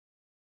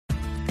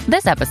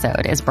This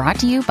episode is brought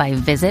to you by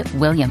Visit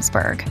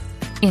Williamsburg.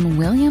 In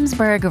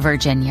Williamsburg,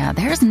 Virginia,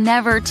 there's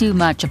never too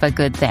much of a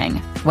good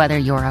thing. Whether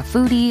you're a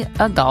foodie,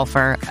 a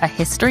golfer, a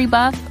history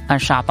buff, a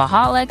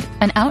shopaholic,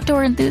 an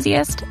outdoor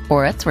enthusiast,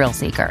 or a thrill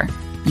seeker,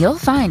 you'll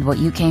find what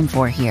you came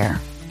for here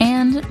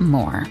and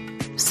more.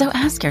 So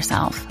ask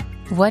yourself,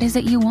 what is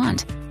it you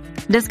want?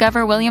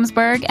 Discover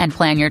Williamsburg and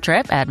plan your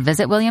trip at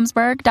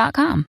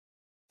visitwilliamsburg.com.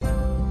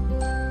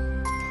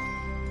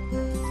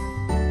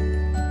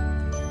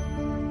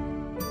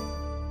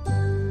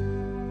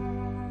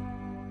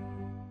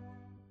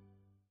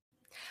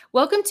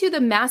 Welcome to the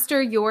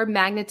Master Your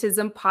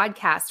Magnetism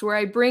podcast, where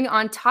I bring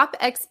on top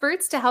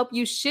experts to help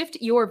you shift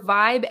your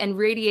vibe and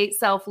radiate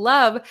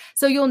self-love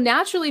so you'll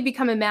naturally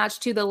become a match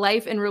to the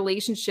life and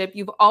relationship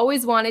you've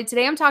always wanted.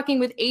 Today, I'm talking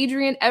with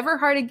Adrienne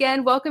Everhart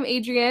again. Welcome,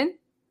 Adrienne.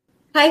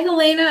 Hi,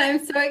 Helena.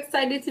 I'm so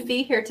excited to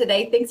be here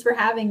today. Thanks for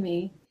having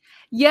me.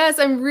 Yes,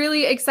 I'm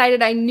really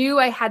excited. I knew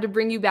I had to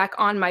bring you back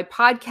on my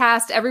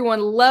podcast. Everyone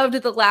loved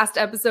the last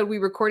episode we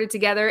recorded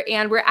together,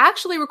 and we're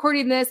actually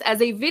recording this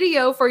as a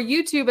video for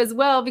YouTube as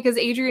well because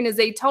Adrienne is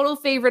a total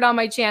favorite on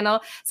my channel.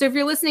 So if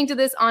you're listening to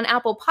this on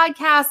Apple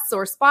Podcasts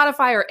or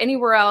Spotify or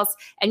anywhere else,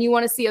 and you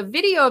want to see a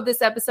video of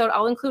this episode,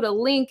 I'll include a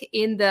link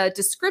in the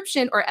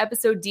description or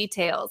episode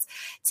details.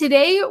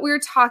 Today, we're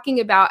talking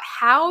about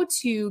how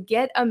to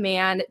get a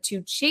man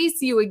to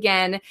chase you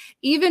again,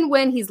 even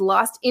when he's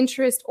lost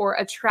interest or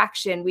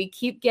attraction. We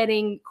keep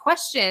getting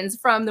questions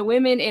from the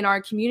women in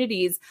our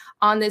communities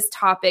on this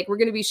topic. We're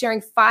going to be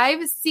sharing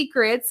 5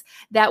 secrets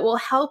that will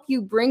help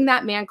you bring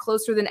that man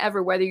closer than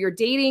ever, whether you're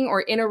dating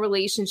or in a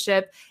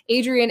relationship.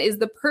 Adrienne is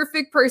the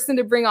perfect person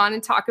to bring on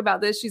and talk about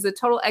this. She's a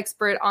total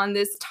expert on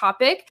this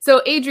topic.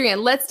 So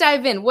Adrienne, let's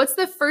dive in. What's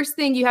the first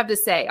thing you have to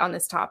say on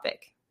this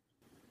topic?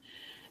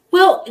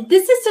 Well,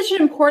 this is such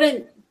an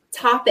important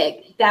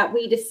topic that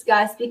we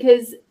discuss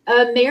because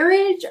a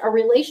marriage, a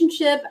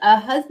relationship, a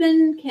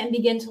husband can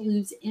begin to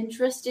lose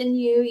interest in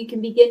you. You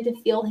can begin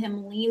to feel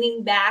him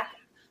leaning back,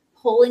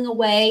 pulling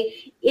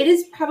away. It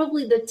is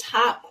probably the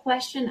top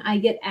question I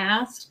get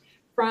asked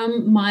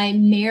from my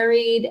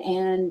married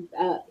and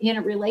in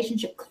a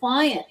relationship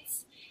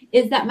clients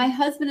is that my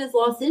husband has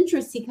lost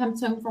interest. He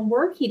comes home from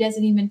work. He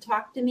doesn't even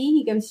talk to me.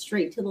 He goes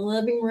straight to the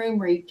living room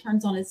where he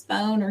turns on his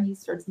phone or he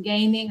starts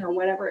gaming or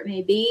whatever it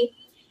may be.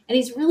 And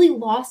he's really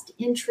lost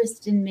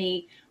interest in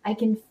me. I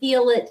can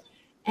feel it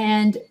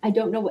and I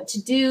don't know what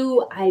to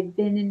do. I've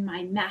been in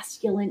my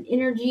masculine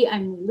energy.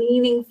 I'm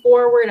leaning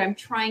forward. I'm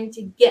trying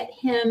to get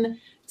him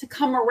to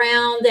come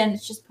around and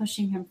it's just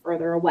pushing him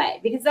further away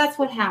because that's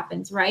what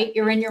happens, right?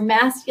 You're in your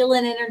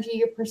masculine energy.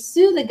 You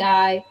pursue the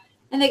guy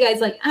and the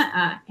guy's like,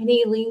 and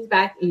he leans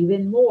back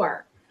even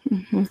more.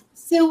 Mm-hmm.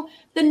 So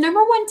the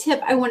number one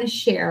tip I want to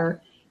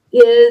share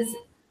is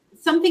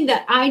something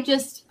that I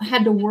just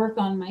had to work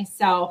on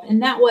myself.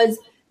 And that was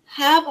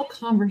have a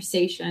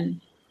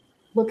conversation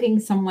looking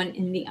someone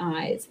in the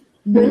eyes.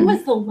 When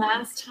was the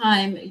last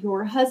time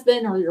your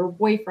husband or your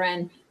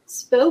boyfriend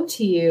spoke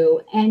to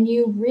you and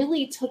you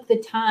really took the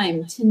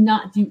time to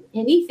not do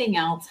anything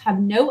else, have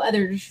no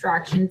other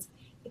distractions,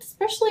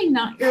 especially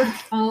not your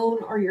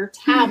phone or your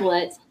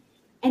tablet,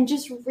 and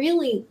just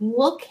really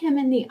look him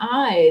in the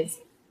eyes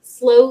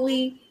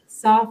slowly,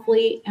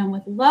 softly, and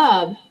with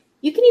love?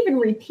 You can even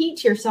repeat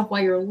to yourself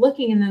while you're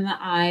looking in the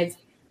eyes,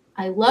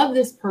 I love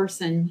this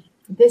person.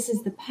 This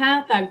is the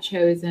path I've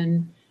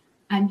chosen.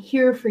 I'm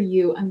here for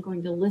you. I'm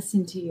going to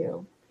listen to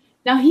you.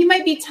 Now, he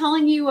might be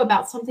telling you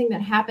about something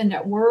that happened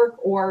at work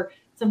or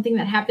something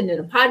that happened in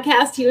a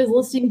podcast he was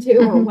listening to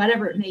or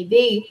whatever it may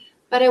be.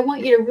 But I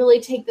want you to really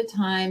take the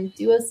time,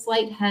 do a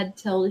slight head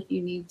tilt if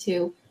you need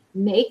to,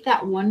 make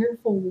that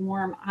wonderful,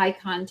 warm eye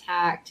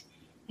contact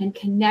and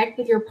connect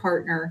with your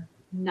partner,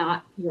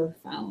 not your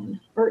phone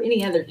or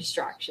any other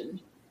distraction.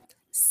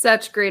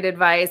 Such great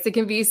advice. It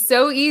can be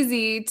so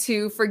easy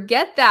to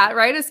forget that,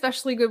 right?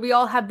 Especially when we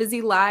all have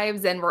busy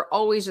lives and we're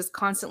always just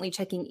constantly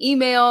checking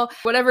email,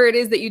 whatever it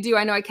is that you do.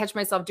 I know I catch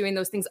myself doing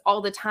those things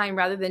all the time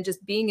rather than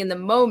just being in the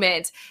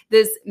moment.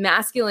 This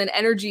masculine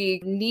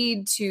energy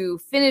need to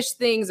finish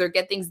things or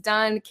get things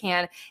done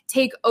can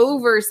take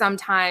over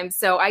sometimes.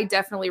 So I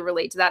definitely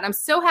relate to that. And I'm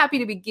so happy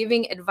to be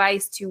giving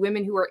advice to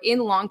women who are in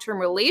long-term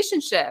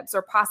relationships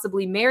or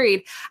possibly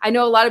married. I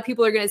know a lot of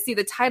people are going to see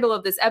the title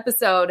of this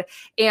episode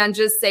and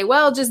just say,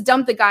 well, just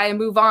dump the guy and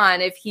move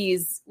on if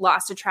he's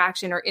lost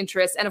attraction or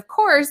interest. And of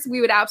course, we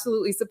would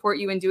absolutely support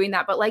you in doing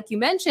that. But like you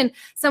mentioned,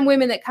 some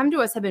women that come to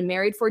us have been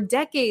married for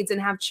decades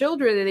and have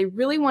children, and they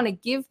really want to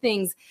give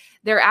things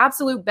their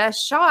absolute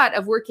best shot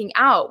of working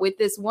out with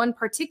this one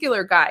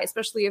particular guy,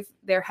 especially if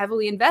they're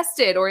heavily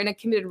invested or in a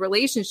committed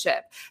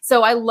relationship.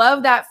 So I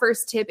love that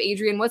first tip,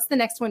 Adrienne. What's the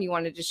next one you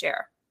wanted to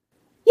share?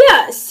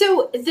 Yeah.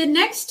 So the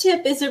next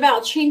tip is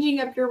about changing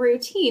up your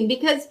routine,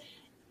 because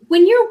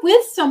when you're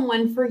with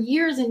someone for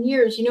years and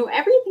years, you know,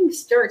 everything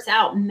starts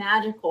out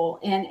magical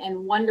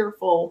and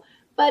wonderful,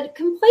 but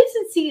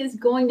complacency is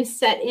going to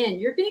set in.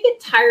 You're going to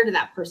get tired of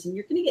that person.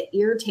 You're going to get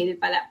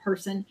irritated by that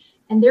person.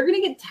 and they're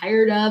going to get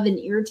tired of and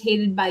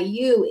irritated by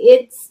you.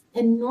 It's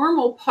a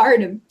normal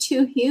part of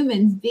two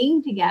humans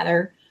being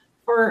together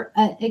for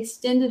an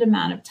extended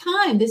amount of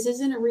time. This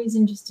isn't a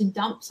reason just to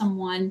dump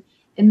someone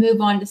and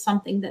move on to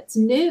something that's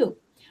new.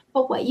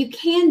 But what you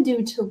can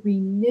do to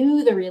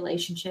renew the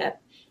relationship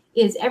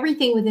is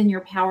everything within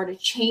your power to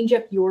change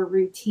up your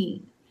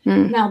routine.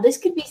 Now, this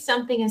could be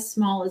something as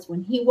small as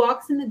when he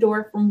walks in the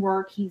door from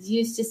work, he's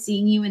used to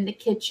seeing you in the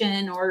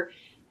kitchen, or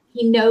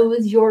he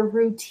knows your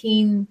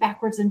routine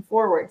backwards and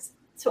forwards.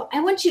 So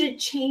I want you to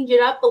change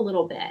it up a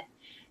little bit.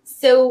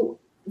 So,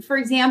 for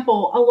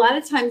example, a lot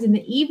of times in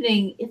the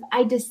evening, if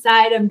I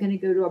decide I'm going to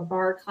go to a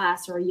bar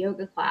class or a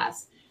yoga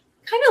class,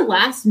 kind of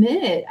last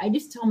minute, I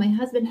just tell my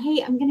husband,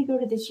 hey, I'm going to go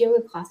to this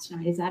yoga class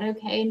tonight. Is that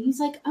okay? And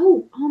he's like,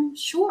 oh,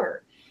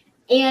 sure.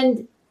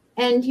 And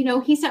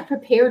he's not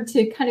prepared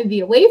to kind of be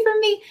away from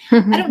me.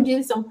 I don't do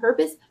this on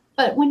purpose.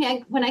 But when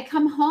I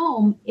come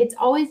home, it's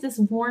always this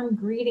warm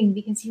greeting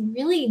because he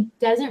really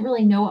doesn't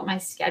really know what my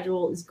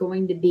schedule is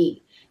going to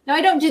be. Now,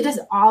 I don't do this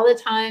all the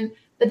time,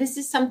 but this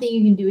is something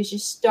you can do, is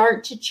just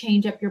start to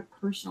change up your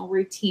personal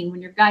routine.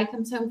 When your guy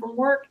comes home from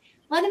work,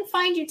 let him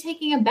find you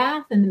taking a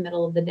bath in the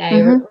middle of the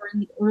day or in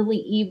the early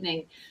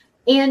evening,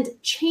 and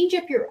change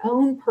up your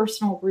own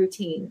personal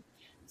routine.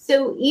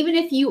 So even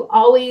if you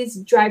always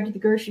drive to the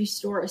grocery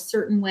store a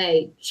certain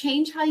way,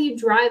 change how you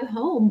drive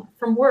home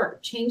from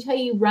work, change how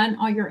you run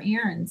all your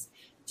errands,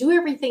 do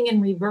everything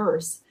in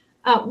reverse.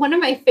 One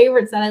of my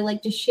favorites that I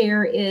like to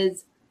share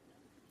is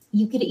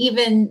you could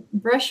even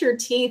brush your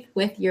teeth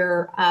with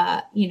your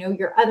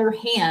other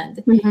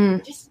hand.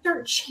 Just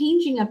start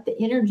changing up the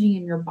energy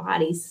in your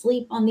body.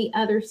 Sleep on the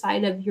other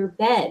side of your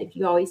bed if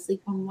you always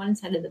sleep on one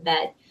side of the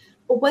bed.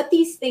 But what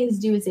these things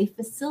do is they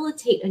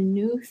facilitate a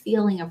new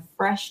feeling of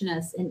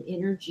freshness and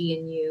energy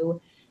in you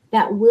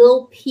that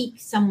will pique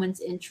someone's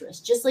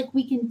interest. Just like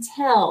we can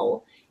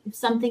tell if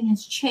something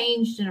has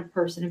changed in a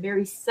person, a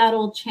very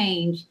subtle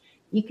change,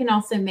 you can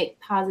also make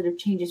positive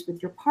changes with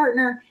your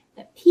partner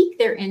that pique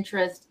their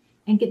interest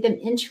and get them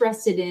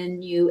interested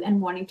in you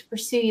and wanting to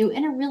pursue you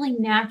in a really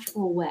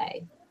natural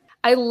way.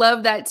 I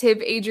love that tip,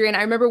 Adrienne.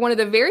 I remember one of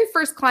the very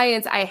first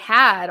clients I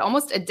had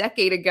almost a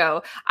decade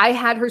ago, I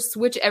had her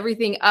switch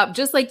everything up.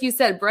 Just like you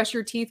said, brush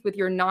your teeth with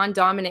your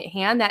non-dominant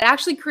hand. That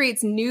actually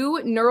creates new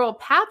neural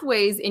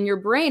pathways in your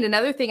brain.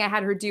 Another thing I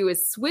had her do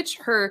is switch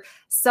her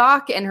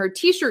sock and her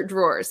t-shirt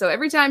drawer. So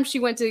every time she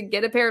went to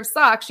get a pair of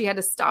socks, she had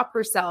to stop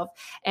herself.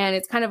 And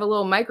it's kind of a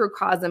little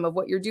microcosm of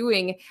what you're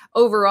doing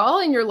overall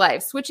in your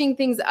life, switching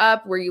things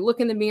up where you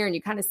look in the mirror and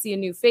you kind of see a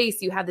new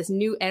face. You have this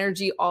new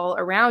energy all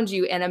around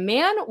you. And a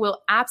man will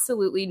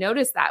absolutely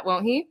notice that,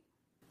 won't he?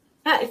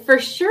 For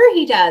sure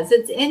he does.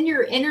 It's in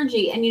your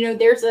energy. And,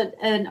 there's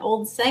an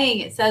old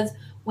saying. It says,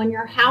 when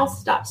your house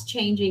stops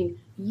changing,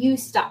 you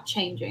stop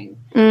changing.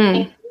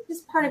 And this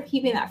is part of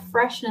keeping that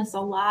freshness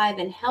alive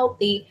and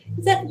healthy,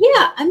 is that,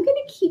 I'm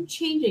going to keep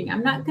changing.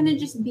 I'm not going to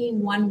just be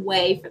one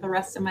way for the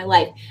rest of my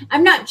life.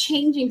 I'm not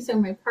changing so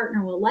my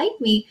partner will like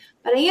me,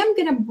 but I am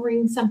going to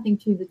bring something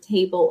to the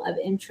table of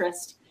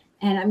interest.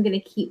 And I'm going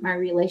to keep my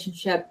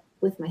relationship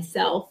with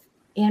myself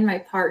and my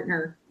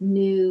partner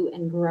new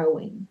and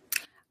growing.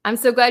 I'm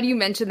so glad you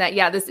mentioned that.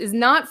 Yeah, this is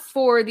not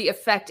for the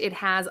effect it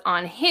has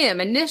on him.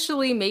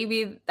 Initially,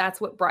 maybe that's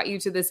what brought you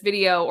to this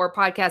video or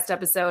podcast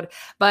episode,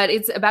 but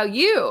it's about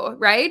you,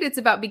 right? It's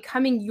about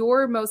becoming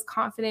your most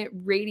confident,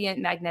 radiant,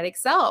 magnetic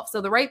self. So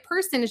the right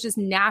person is just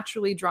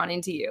naturally drawn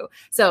into you.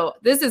 So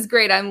this is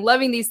great. I'm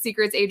loving these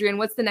secrets, Adrienne.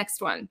 What's the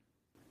next one?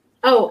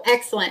 Oh,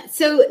 excellent.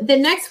 So the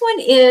next one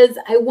is,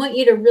 I want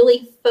you to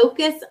really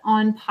focus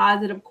on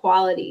positive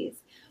qualities.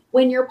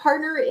 When your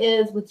partner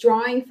is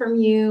withdrawing from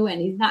you and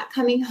he's not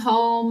coming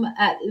home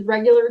at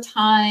regular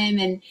time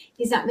and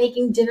he's not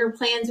making dinner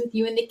plans with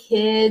you and the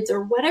kids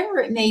or whatever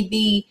it may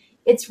be,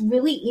 it's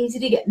really easy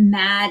to get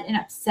mad and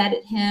upset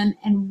at him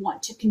and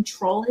want to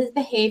control his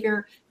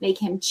behavior, make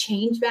him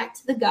change back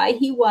to the guy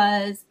he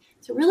was.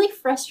 It's a really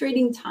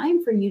frustrating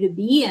time for you to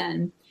be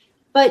in.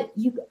 But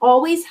you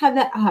always have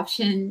that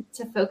option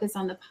to focus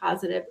on the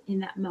positive in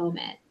that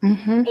moment.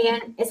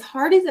 And as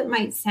hard as it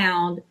might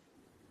sound,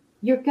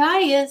 your guy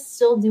is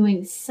still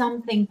doing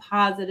something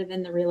positive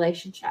in the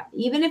relationship,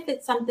 even if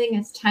it's something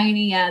as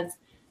tiny as,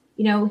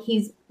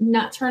 he's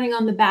not turning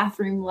on the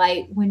bathroom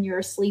light when you're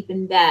asleep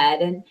in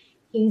bed, and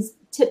he's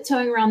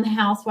tiptoeing around the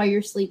house while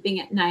you're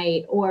sleeping at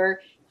night, or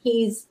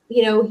he's,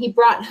 he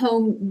brought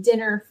home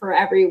dinner for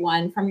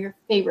everyone from your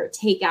favorite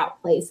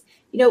takeout place.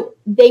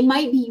 They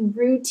might be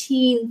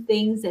routine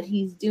things that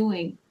he's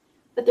doing,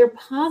 but they're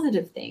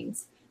positive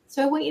things.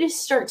 So I want you to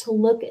start to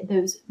look at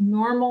those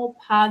normal,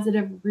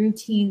 positive,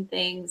 routine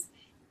things,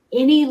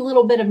 any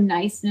little bit of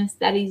niceness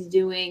that he's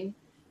doing.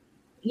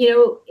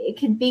 It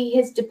could be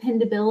his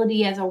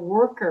dependability as a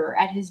worker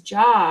at his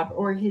job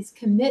or his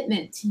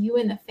commitment to you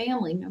and the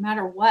family, no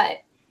matter what.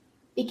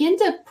 Begin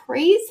to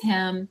praise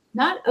him,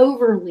 not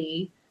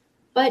overly,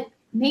 but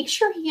make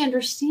sure he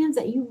understands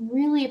that you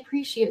really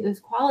appreciate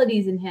those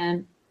qualities in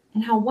him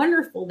and how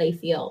wonderful they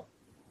feel.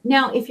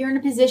 Now, if you're in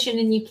a position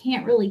and you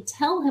can't really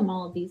tell him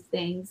all of these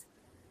things,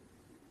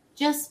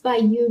 just by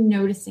you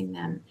noticing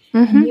them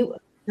Mm-hmm. and you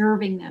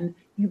observing them,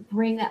 you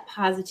bring that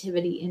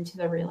positivity into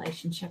the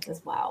relationship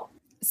as well.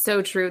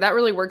 So true. That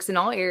really works in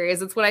all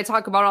areas. It's what I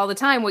talk about all the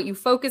time. What you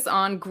focus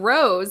on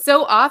grows.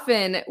 So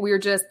often we're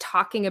just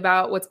talking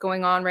about what's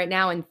going on right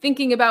now and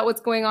thinking about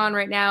what's going on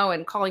right now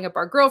and calling up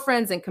our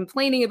girlfriends and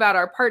complaining about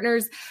our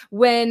partners,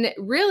 when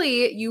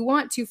really you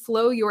want to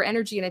flow your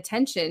energy and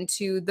attention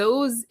to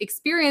those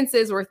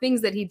experiences or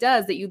things that he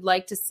does that you'd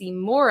like to see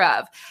more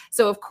of.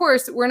 So of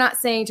course, we're not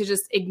saying to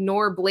just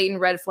ignore blatant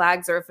red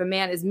flags, or if a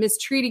man is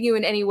mistreating you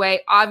in any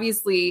way,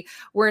 obviously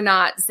we're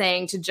not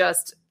saying to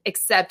just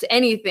accept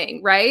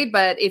anything, right?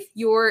 But if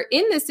you're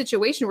in this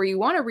situation where you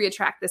want to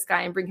reattract this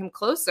guy and bring him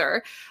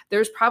closer,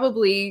 there's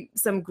probably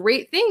some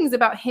great things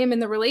about him in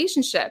the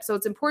relationship. So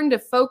it's important to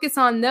focus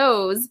on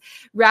those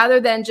rather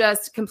than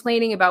just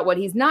complaining about what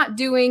he's not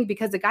doing,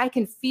 because the guy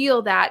can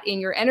feel that in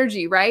your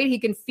energy, right? He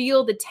can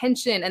feel the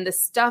tension and the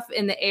stuff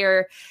in the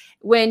air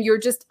when you're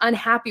just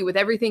unhappy with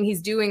everything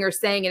he's doing or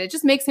saying, and it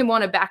just makes him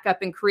want to back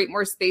up and create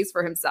more space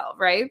for himself,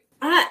 right?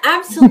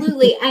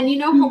 Absolutely. And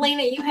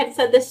Helena, you had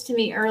said this to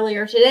me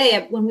earlier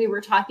today when we were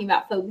talking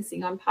about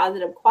focusing on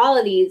positive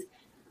qualities.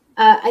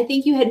 I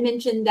think you had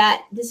mentioned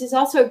that this is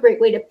also a great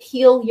way to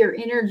peel your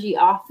energy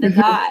off the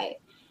guy.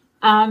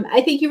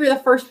 I think you were the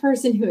first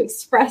person who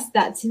expressed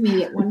that to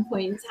me at one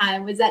point in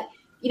time, was that,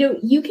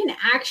 you can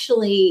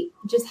actually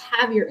just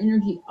have your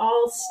energy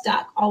all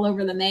stuck all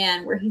over the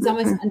man where he's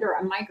almost under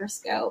a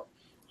microscope.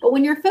 But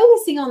when you're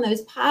focusing on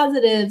those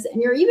positives,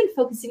 and you're even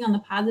focusing on the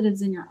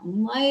positives in your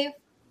own life,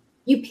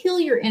 you peel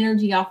your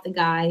energy off the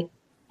guy.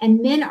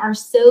 And men are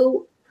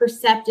so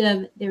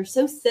perceptive. They're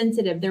so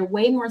sensitive. They're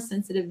way more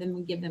sensitive than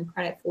we give them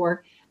credit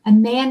for. A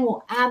man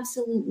will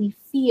absolutely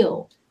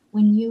feel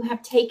when you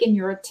have taken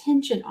your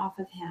attention off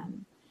of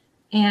him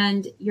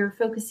and you're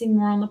focusing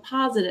more on the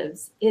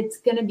positives. It's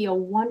going to be a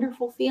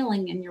wonderful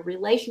feeling in your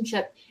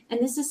relationship.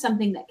 And this is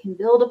something that can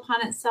build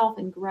upon itself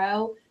and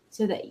grow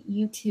so that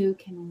you two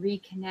can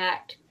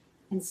reconnect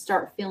and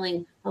start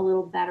feeling a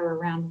little better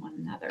around one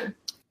another.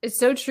 It's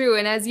so true.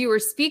 And as you were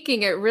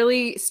speaking, it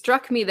really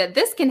struck me that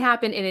this can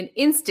happen in an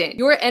instant.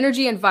 Your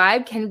energy and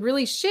vibe can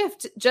really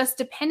shift just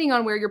depending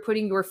on where you're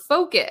putting your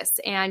focus.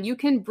 And you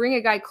can bring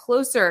a guy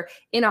closer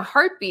in a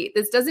heartbeat.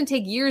 This doesn't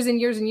take years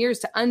and years and years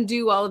to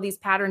undo all of these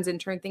patterns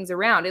and turn things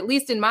around, at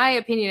least in my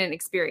opinion and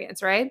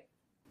experience, right?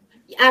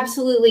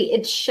 Absolutely.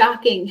 It's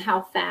shocking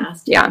how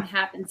fast it can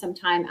happen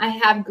sometime. I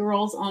have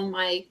girls on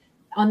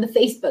the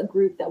Facebook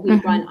group that we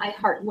run, I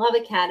Heart Love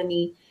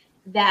Academy,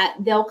 that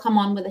they'll come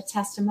on with a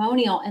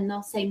testimonial and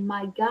they'll say,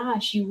 my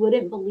gosh, you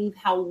wouldn't believe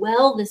how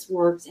well this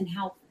works and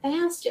how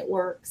fast it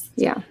works.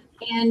 Yeah.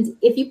 And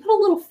if you put a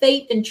little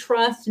faith and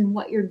trust in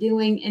what you're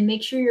doing and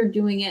make sure you're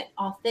doing it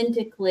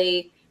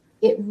authentically,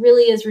 it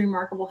really is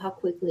remarkable how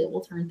quickly it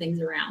will turn things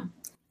around.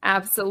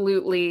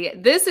 Absolutely.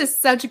 This is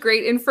such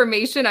great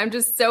information. I'm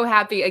just so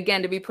happy,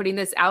 again, to be putting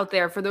this out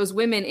there for those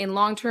women in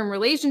long-term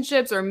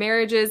relationships or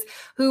marriages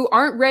who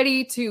aren't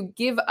ready to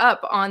give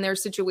up on their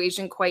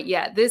situation quite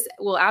yet. This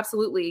will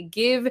absolutely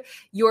give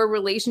your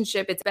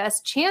relationship its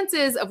best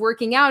chances of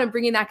working out and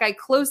bringing that guy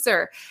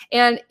closer.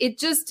 And it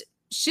just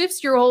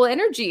shifts your whole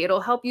energy.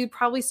 It'll help you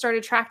probably start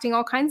attracting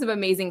all kinds of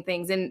amazing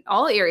things in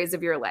all areas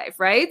of your life,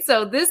 right?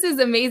 So this is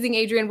amazing,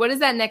 Adrienne. What is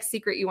that next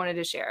secret you wanted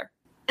to share?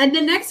 And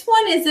the next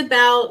one is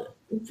about,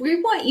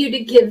 we want you to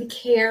give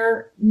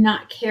care,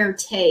 not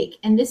caretake.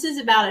 And this is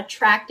about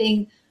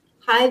attracting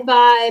high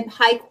vibe,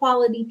 high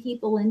quality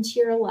people into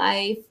your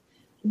life.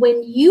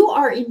 When you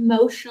are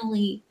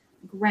emotionally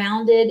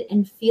grounded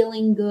and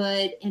feeling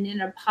good and in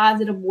a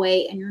positive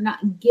way, and you're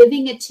not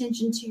giving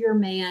attention to your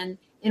man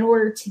in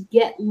order to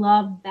get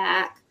love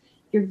back,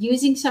 you're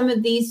using some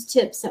of these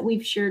tips that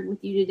we've shared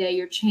with you today.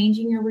 You're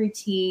changing your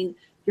routine.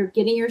 You're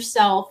getting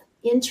yourself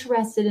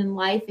interested in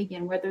life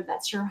again, whether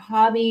that's your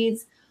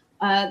hobbies,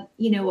 a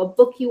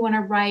book you want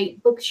to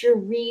write, books you're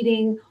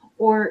reading,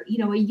 or,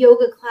 a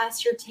yoga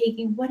class you're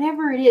taking,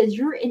 whatever it is,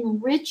 you're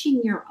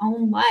enriching your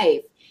own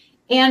life.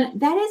 And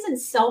that isn't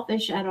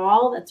selfish at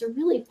all. That's a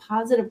really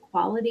positive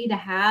quality to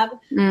have,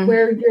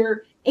 where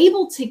you're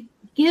able to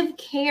give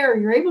care.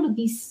 You're able to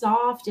be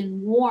soft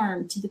and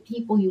warm to the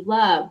people you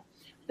love,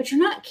 but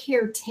you're not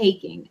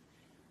caretaking.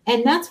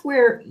 And that's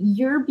where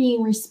you're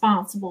being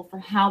responsible for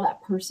how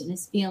that person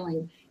is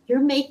feeling.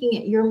 You're making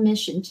it your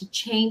mission to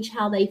change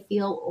how they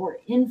feel or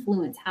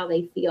influence how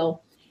they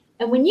feel.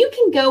 And when you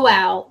can go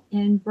out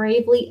and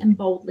bravely and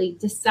boldly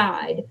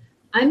decide,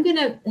 I'm going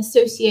to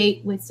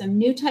associate with some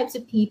new types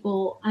of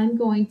people, I'm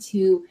going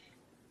to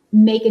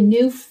make a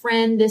new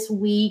friend this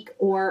week,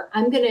 or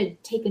I'm going to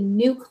take a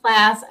new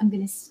class, I'm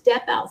going to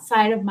step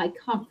outside of my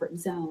comfort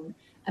zone,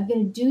 I'm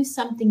going to do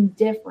something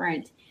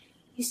different,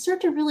 you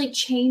start to really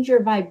change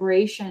your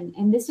vibration.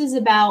 And this is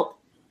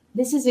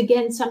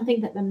again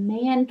something that the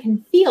man can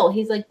feel.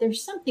 He's like,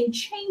 there's something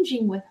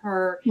changing with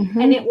her,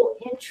 and it will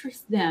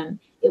interest them.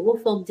 It will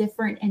feel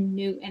different and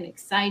new and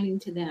exciting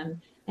to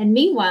them. And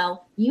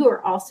meanwhile, you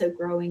are also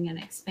growing and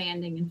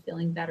expanding and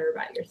feeling better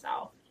about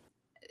yourself.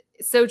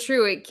 so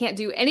true. It can't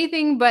do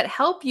anything but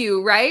help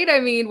you, right? I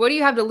mean, what do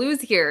you have to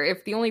lose here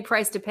if the only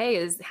price to pay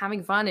is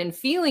having fun and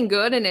feeling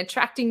good and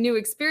attracting new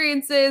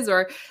experiences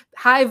or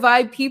high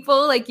vibe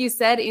people, like you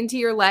said, into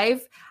your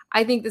life?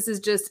 I think this is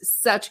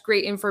just such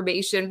great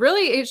information.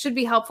 Really, it should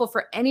be helpful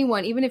for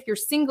anyone, even if you're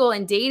single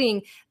and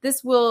dating.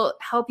 This will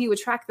help you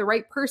attract the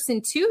right person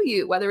to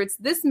you, whether it's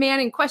this man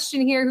in question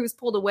here who's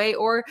pulled away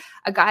or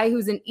a guy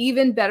who's an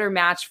even better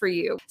match for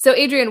you. So,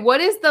 Adrienne, what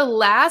is the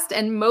last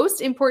and most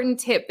important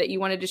tip that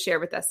you wanted to share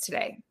with us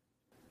today?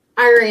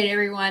 All right,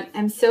 everyone.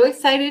 I'm so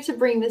excited to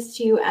bring this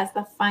to you as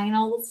the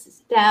final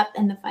step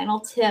and the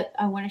final tip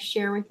I want to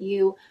share with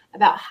you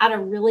about how to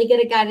really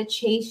get a guy to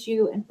chase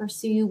you and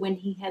pursue you when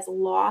he has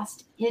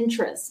lost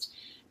interest.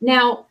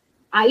 Now,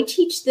 I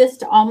teach this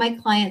to all my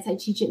clients. I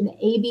teach it in the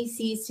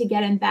ABCs to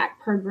Get Him Back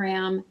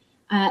program.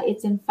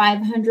 It's in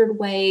 500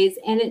 ways,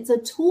 and it's a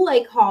tool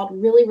I called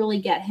Really, Really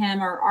Get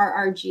Him, or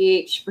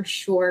RRGH for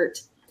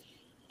short.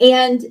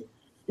 And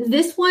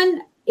this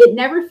one, it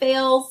never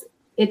fails.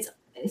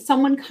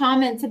 Someone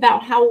comments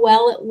about how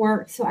well it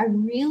works. So I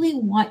really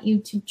want you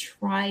to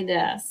try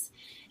this.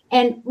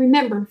 And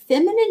remember,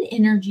 feminine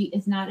energy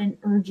is not an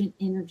urgent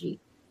energy.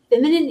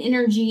 Feminine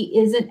energy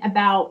isn't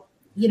about,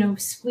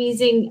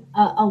 squeezing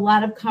a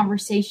lot of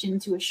conversation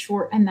to a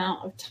short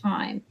amount of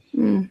time.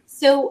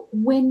 So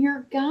when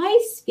your guy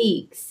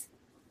speaks,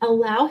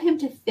 allow him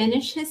to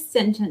finish his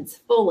sentence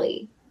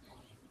fully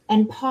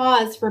and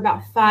pause for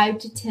about 5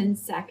 to 10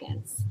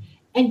 seconds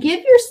and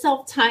give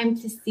yourself time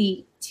to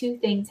see two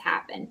things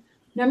happen.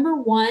 Number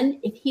one,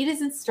 if he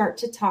doesn't start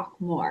to talk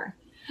more.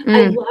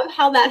 I love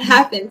how that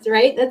happens,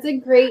 right? That's a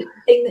great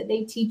thing that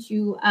they teach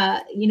you,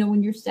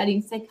 when you're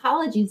studying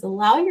psychology, is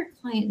allow your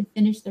client to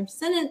finish their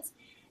sentence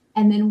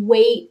and then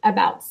wait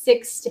about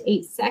 6 to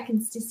 8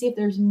 seconds to see if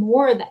there's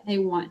more that they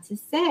want to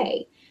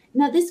say.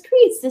 Now, this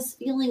creates this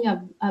feeling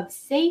of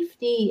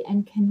safety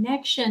and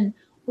connection.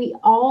 We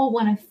all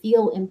want to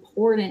feel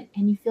important,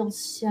 and you feel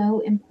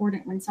so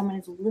important when someone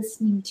is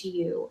listening to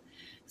you.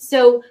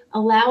 So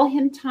allow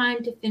him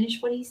time to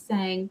finish what he's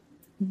saying.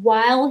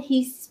 While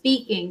he's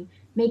speaking,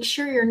 make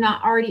sure you're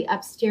not already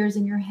upstairs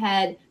in your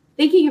head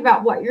thinking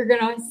about what you're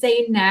going to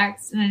say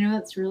next. And I know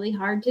that's really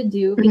hard to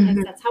do because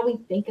that's how we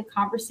think a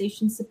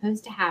conversation's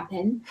supposed to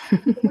happen.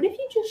 But what if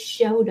you just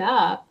showed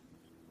up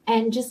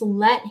and just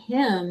let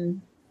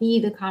him be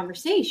the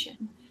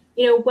conversation?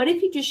 What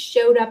if you just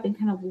showed up and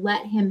kind of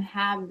let him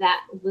have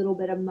that little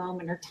bit of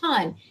moment or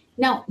time?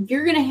 Now,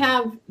 you're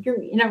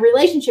in a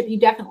relationship, you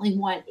definitely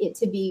want it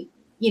to be,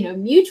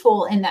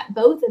 mutual, and that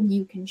both of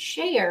you can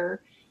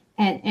share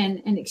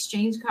and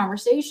exchange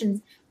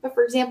conversations. But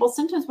for example,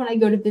 sometimes when I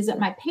go to visit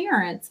my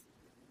parents,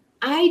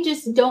 I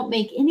just don't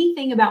make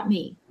anything about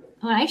me.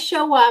 When I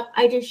show up,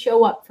 I just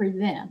show up for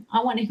them.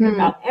 I want to hear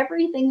about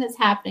everything that's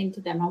happening to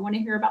them. I want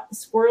to hear about the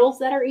squirrels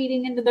that are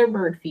eating into their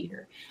bird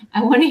feeder.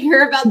 I want to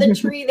hear about the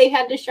tree they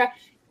had to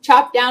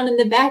chop down in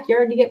the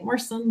backyard to get more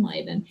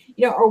sunlight and,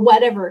 or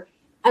whatever.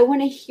 I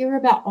want to hear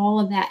about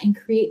all of that and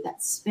create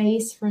that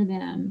space for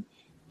them.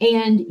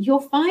 And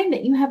you'll find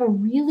that you have a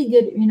really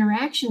good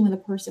interaction with a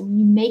person when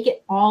you make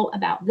it all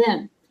about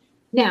them.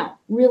 Now,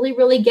 Really,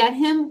 Really Get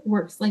Him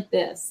works like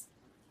this.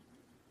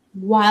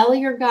 While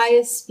your guy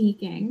is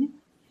speaking,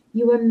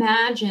 you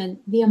imagine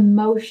the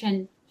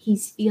emotion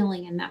he's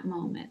feeling in that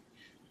moment.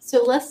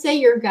 So let's say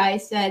your guy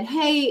said,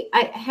 hey,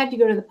 I had to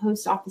go to the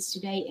post office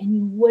today, and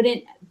you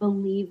wouldn't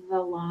believe the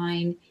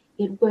line.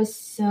 It was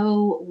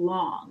so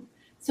long.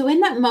 So in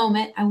that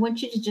moment, I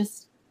want you to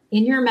just,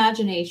 in your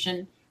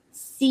imagination,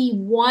 see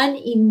one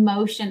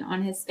emotion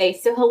on his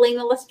face. So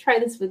Helena, let's try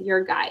this with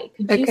your guy.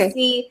 Could you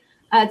see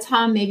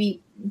Tom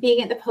maybe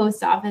being at the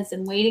post office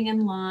and waiting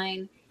in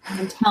line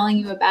and telling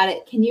you about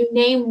it? Can you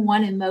name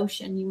one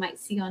emotion you might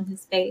see on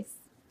his face?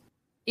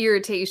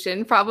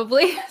 Irritation,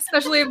 probably,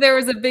 especially if there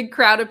was a big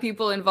crowd of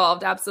people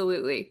involved.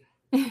 Absolutely.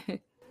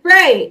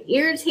 Right.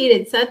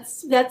 Irritated. So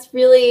that's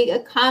really a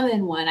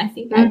common one. I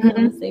think I feel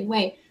the same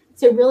way.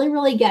 So Really,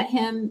 Really Get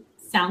Him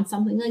sounds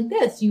something like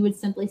this. You would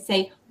simply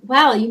say,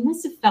 wow, you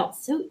must have felt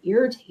so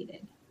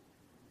irritated.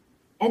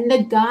 And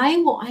the guy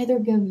will either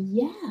go,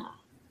 yeah,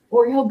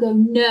 or he'll go,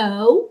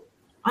 no,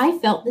 I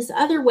felt this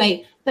other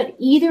way. But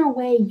either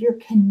way, you're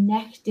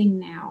connecting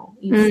now.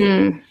 You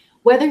see,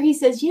 whether he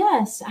says,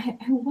 yes, I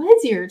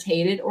was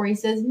irritated, or he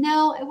says,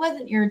 no, I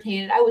wasn't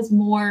irritated. I was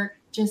more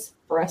just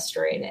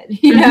frustrated,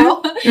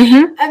 now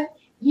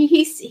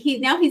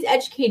he's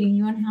educating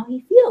you on how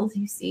he feels,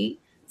 you see.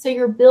 So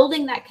you're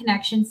building that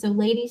connection. So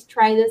ladies,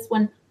 try this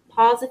one.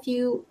 Pause a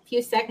few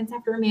seconds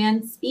after a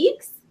man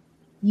speaks.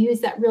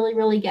 Use that Really,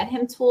 Really Get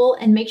Him tool,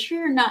 and make sure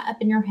you're not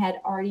up in your head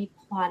already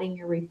plotting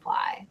your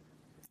reply.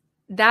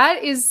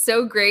 That is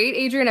so great,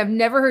 Adrienne. I've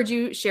never heard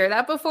you share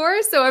that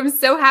before. So I'm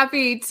so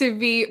happy to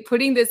be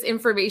putting this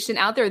information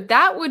out there.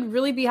 That would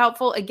really be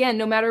helpful, again,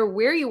 no matter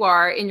where you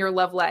are in your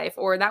love life,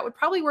 or that would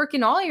probably work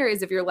in all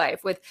areas of your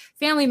life with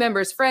family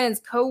members,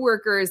 friends,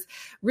 coworkers,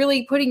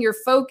 really putting your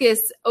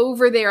focus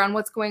over there on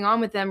what's going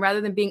on with them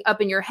rather than being up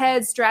in your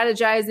head,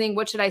 strategizing,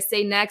 what should I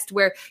say next,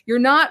 where you're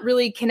not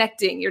really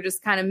connecting. You're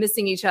just kind of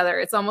missing each other.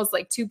 It's almost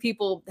like two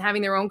people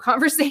having their own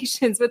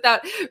conversations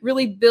without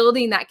really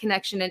building that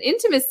connection and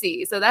intimacy.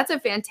 So that's a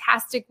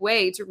fantastic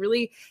way to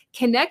really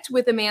connect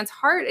with a man's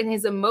heart and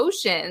his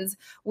emotions,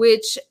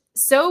 which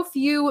so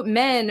few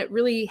men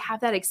really have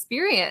that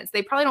experience.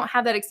 They probably don't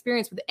have that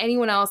experience with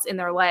anyone else in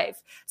their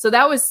life. So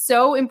that was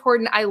so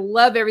important. I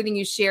love everything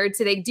you shared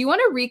today. Do you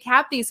want to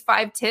recap these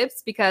 5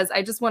 tips? Because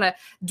I just want to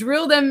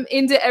drill them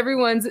into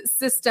everyone's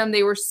system.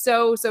 They were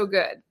so, so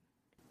good.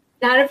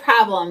 Not a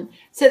problem.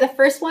 So the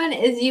first one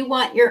is you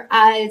want your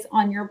eyes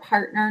on your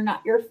partner,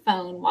 not your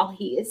phone while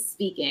he is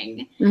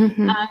speaking.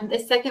 Mm-hmm. The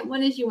second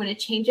one is you want to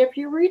change up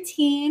your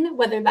routine,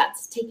 whether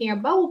that's taking a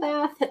bubble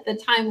bath at the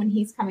time when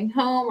he's coming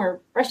home,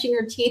 or brushing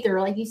your teeth, or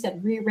like you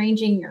said,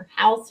 rearranging your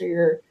house or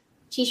your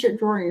t-shirt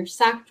drawer or your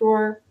sock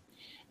drawer.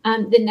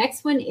 The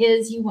next one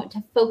is you want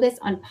to focus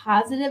on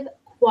positive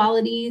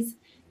qualities.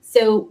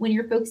 So when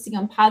you're focusing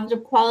on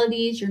positive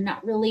qualities, you're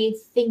not really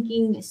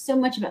thinking so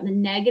much about the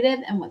negative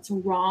and what's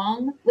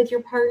wrong with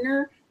your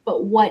partner,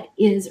 but what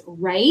is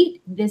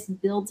right. This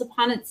builds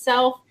upon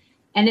itself,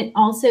 and it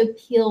also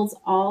peels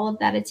all of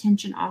that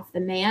attention off the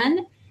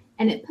man,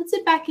 and it puts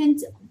it back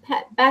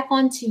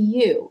onto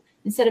you.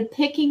 Instead of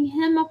picking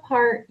him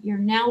apart, you're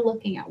now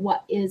looking at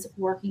what is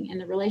working in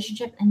the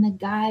relationship, and the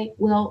guy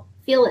will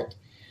feel it.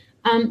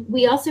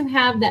 We also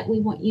have that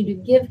we want you to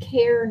give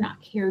care,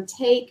 not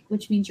caretake,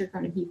 which means you're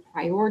going to be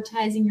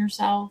prioritizing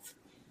yourself.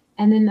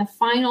 And then the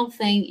final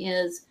thing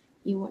is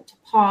you want to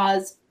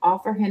pause,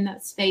 offer him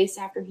that space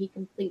after he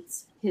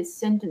completes his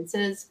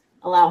sentences,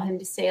 allow him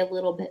to say a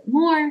little bit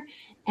more,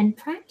 and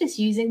practice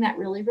using that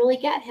really, really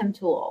get him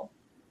tool.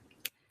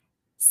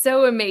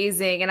 So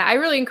amazing. And I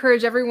really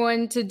encourage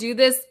everyone to do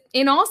this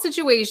in all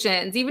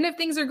situations, even if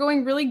things are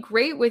going really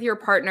great with your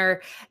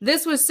partner.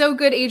 This was so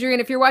good,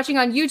 Adrienne. If you're watching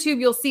on YouTube,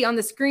 you'll see on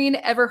the screen,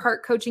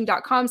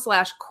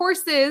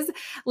 everheartcoaching.com/courses.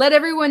 Let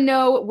everyone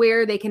know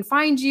where they can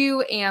find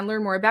you and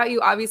learn more about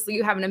you. Obviously,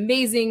 you have an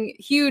amazing,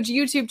 huge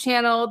YouTube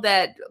channel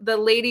that the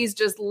ladies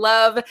just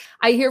love.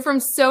 I hear from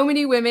so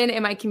many women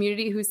in my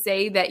community who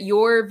say that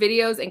your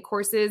videos and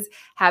courses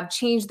have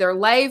changed their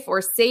life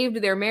or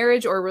saved their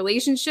marriage or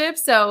relationship.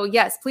 So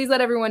yes, please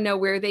let everyone know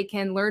where they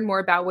can learn more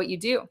about what you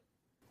do.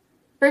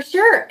 For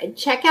sure.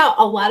 Check out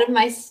a lot of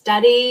my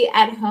study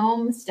at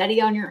home, study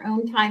on your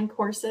own time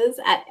courses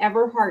at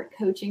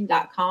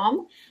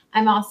everheartcoaching.com.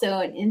 I'm also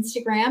on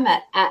Instagram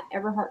at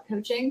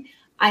everheartcoaching.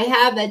 I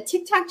have a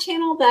TikTok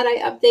channel that I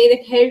update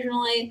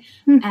occasionally.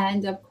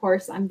 And of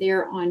course, I'm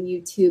there on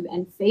YouTube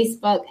and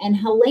Facebook. And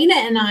Helena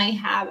and I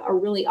have a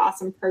really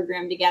awesome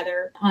program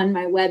together on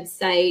my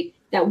website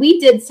that we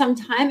did some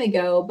time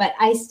ago, but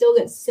I still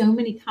get so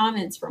many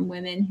comments from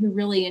women who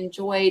really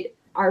enjoyed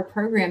our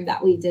program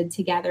that we did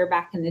together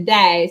back in the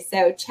day.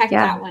 So check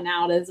that one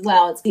out as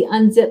well. It's the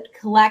Unzipped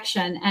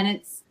Collection, and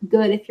it's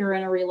good if you're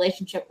in a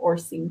relationship or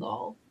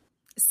single.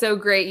 So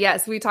great.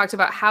 Yes, we talked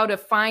about how to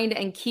find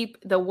and keep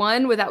the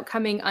one without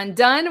coming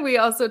undone. We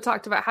also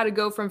talked about how to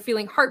go from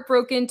feeling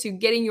heartbroken to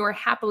getting your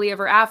happily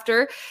ever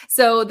after.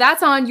 So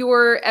that's on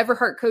your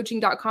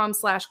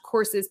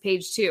everheartcoaching.com/courses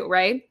page too,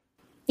 right?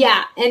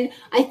 Yeah. And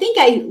I think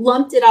I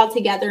lumped it all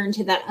together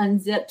into that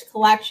Unzipped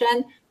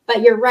Collection.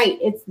 But you're right.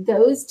 It's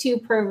those 2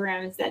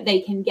 programs that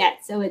they can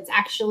get. So it's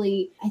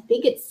actually, I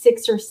think it's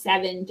 6 or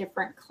 7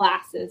 different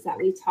classes that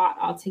we taught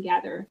all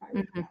together.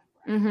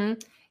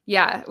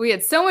 Yeah, we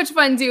had so much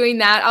fun doing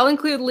that. I'll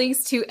include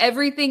links to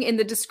everything in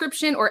the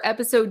description or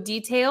episode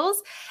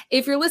details.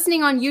 If you're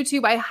listening on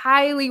YouTube, I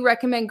highly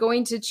recommend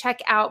going to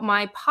check out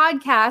my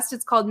podcast.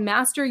 It's called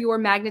Master Your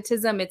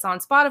Magnetism. It's on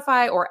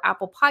Spotify or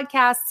Apple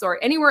Podcasts or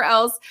anywhere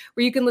else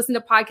where you can listen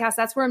to podcasts.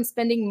 That's where I'm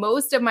spending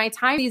most of my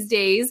time these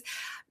days.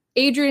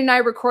 Adrienne and I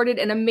recorded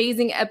an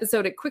amazing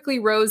episode. It quickly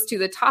rose to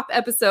the top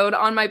episode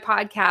on my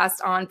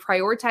podcast on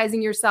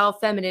prioritizing yourself,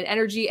 feminine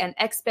energy, and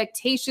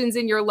expectations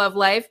in your love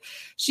life.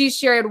 She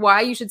shared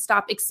why you should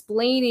stop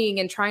explaining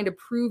and trying to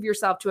prove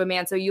yourself to a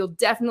man. So you'll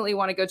definitely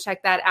want to go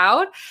check that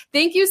out.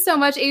 Thank you so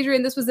much,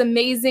 Adrienne. This was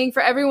amazing.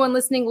 For everyone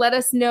listening, let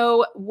us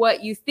know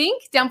what you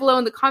think down below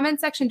in the comment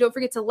section. Don't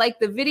forget to like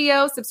the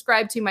video,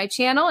 subscribe to my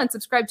channel, and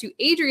subscribe to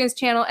Adrienne's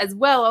channel as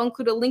well. I'll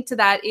include a link to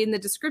that in the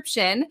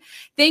description.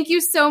 Thank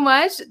you so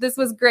much. This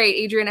was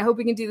great, Adrienne. I hope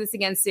we can do this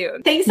again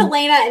soon. Thanks,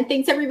 Helena, and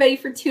thanks everybody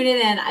for tuning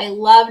in. I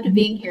loved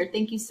being here.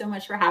 Thank you so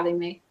much for having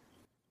me.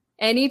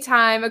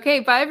 Anytime.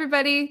 Okay, bye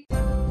everybody.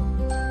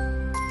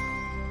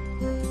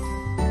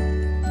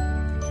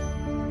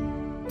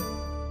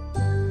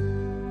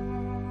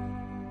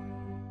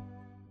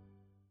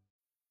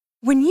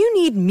 When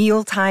you need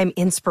mealtime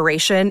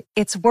inspiration,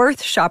 it's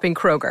worth shopping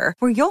Kroger,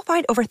 where you'll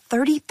find over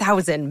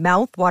 30,000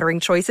 mouth-watering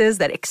choices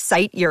that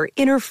excite your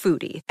inner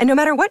foodie. And no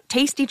matter what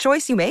tasty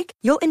choice you make,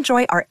 you'll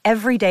enjoy our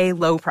everyday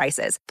low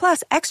prices,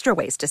 plus extra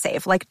ways to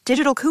save, like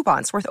digital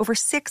coupons worth over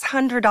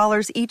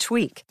 $600 each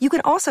week. You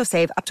can also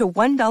save up to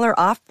 $1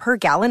 off per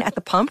gallon at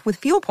the pump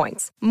with fuel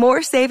points.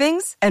 More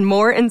savings and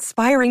more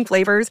inspiring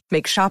flavors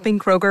make shopping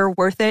Kroger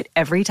worth it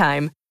every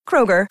time.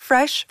 Kroger,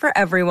 fresh for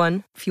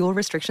everyone. Fuel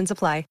restrictions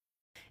apply.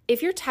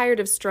 If you're tired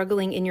of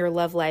struggling in your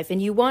love life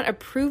and you want a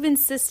proven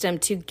system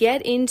to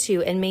get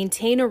into and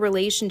maintain a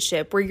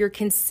relationship where you're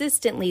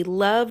consistently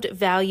loved,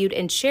 valued,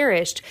 and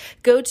cherished,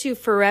 go to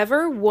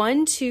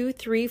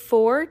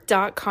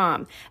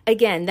forever1234.com.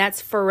 Again,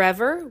 that's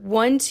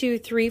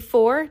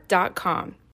forever1234.com.